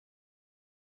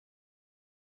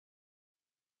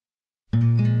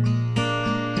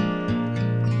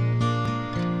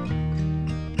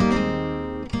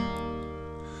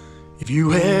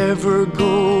you ever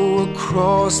go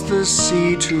across the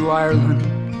sea to Ireland,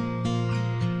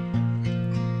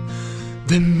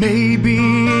 then maybe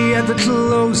at the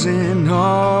closing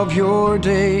of your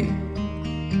day,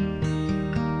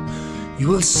 you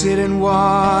will sit and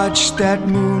watch that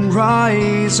moon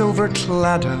rise over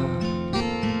Claddagh.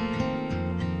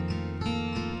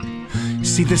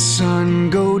 See the sun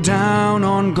go down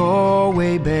on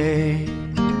Galway Bay,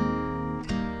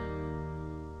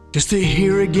 just to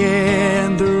hear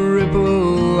again the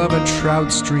ripple of a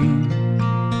trout stream,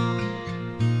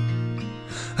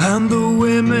 and the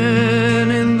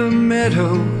women in the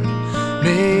meadow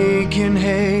making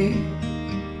hay,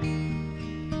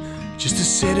 just to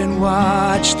sit and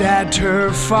watch that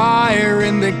turf fire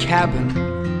in the cabin,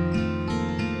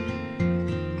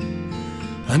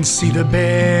 and see the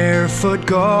barefoot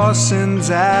gossans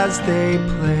as they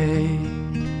play.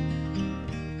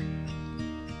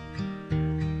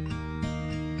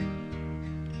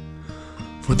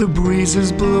 For the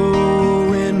breezes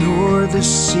blowing o'er the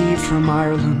sea from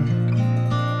Ireland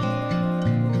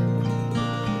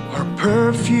are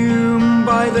perfumed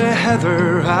by the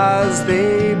heather as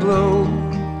they blow,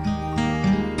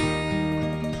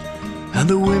 and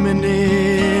the women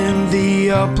in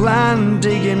the upland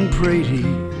digging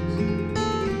praties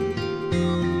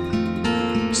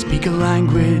speak a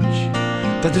language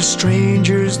that the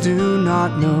strangers do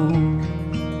not know.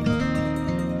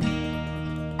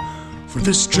 For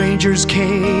the strangers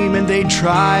came and they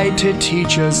tried to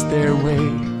teach us their way.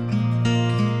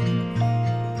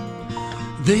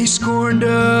 They scorned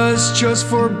us just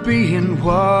for being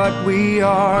what we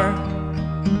are,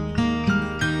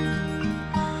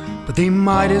 but they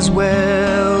might as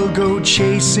well go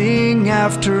chasing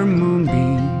after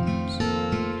moonbeams,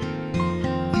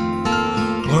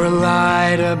 or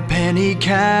light a penny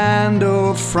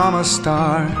candle from a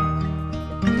star.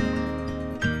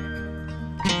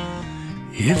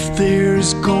 If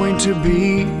there's going to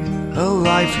be a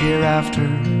life hereafter,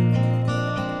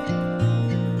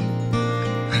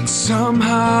 and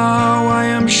somehow I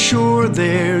am sure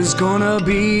there's gonna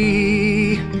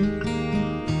be,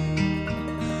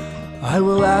 I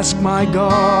will ask my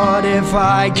God if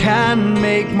I can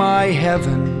make my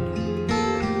heaven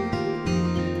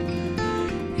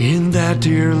in that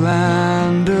dear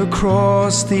land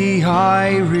across the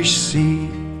Irish Sea.